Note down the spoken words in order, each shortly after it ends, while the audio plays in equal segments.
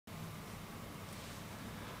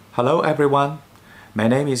Hello everyone, my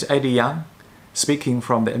name is Eddie Yang, speaking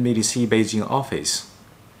from the NBTC Beijing office.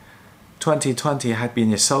 2020 had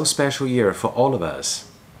been a so special year for all of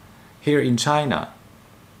us. Here in China,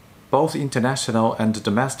 both international and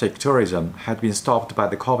domestic tourism had been stopped by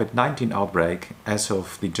the COVID-19 outbreak as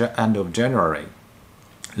of the end of January.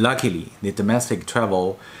 Luckily, the domestic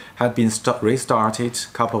travel had been restarted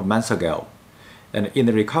a couple of months ago, and in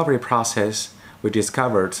the recovery process, we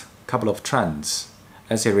discovered a couple of trends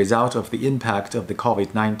as a result of the impact of the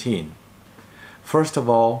COVID-19. First of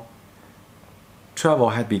all, travel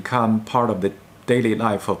had become part of the daily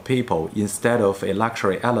life of people instead of a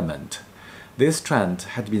luxury element. This trend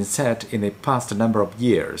had been set in the past number of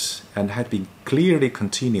years and had been clearly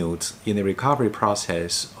continued in the recovery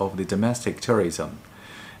process of the domestic tourism.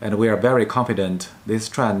 And we are very confident this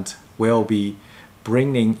trend will be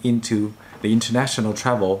bringing into the international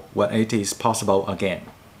travel when it is possible again.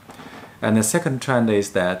 And the second trend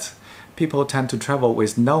is that people tend to travel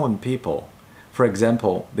with known people. For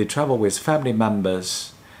example, they travel with family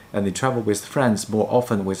members and they travel with friends more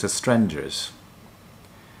often with strangers.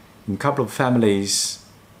 In a couple of families,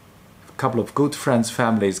 a couple of good friends'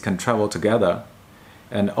 families can travel together.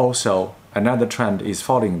 And also, another trend is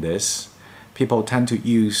following this. People tend to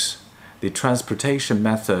use the transportation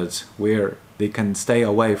methods where they can stay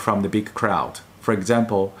away from the big crowd. For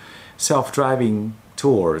example, self-driving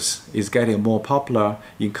tours is getting more popular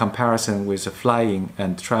in comparison with flying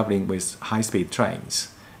and traveling with high-speed trains,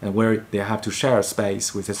 and where they have to share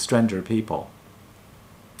space with stranger people.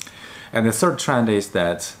 And the third trend is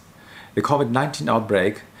that the COVID-19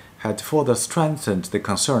 outbreak had further strengthened the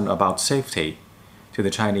concern about safety to the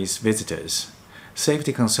Chinese visitors.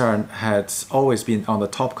 Safety concern had always been on the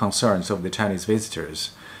top concerns of the Chinese visitors,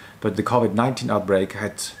 but the COVID-19 outbreak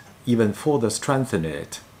had even further strengthened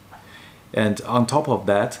it. And on top of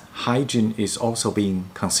that, hygiene is also being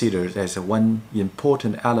considered as one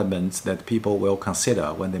important element that people will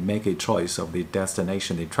consider when they make a choice of the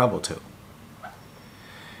destination they travel to.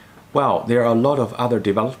 Well, there are a lot of other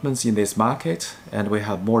developments in this market, and we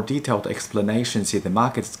have more detailed explanations in the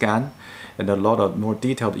Marketscan and a lot of more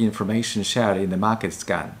detailed information shared in the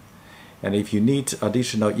Marketscan. And if you need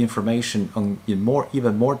additional information on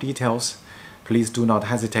even more details, please do not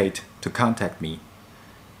hesitate to contact me.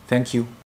 Thank you.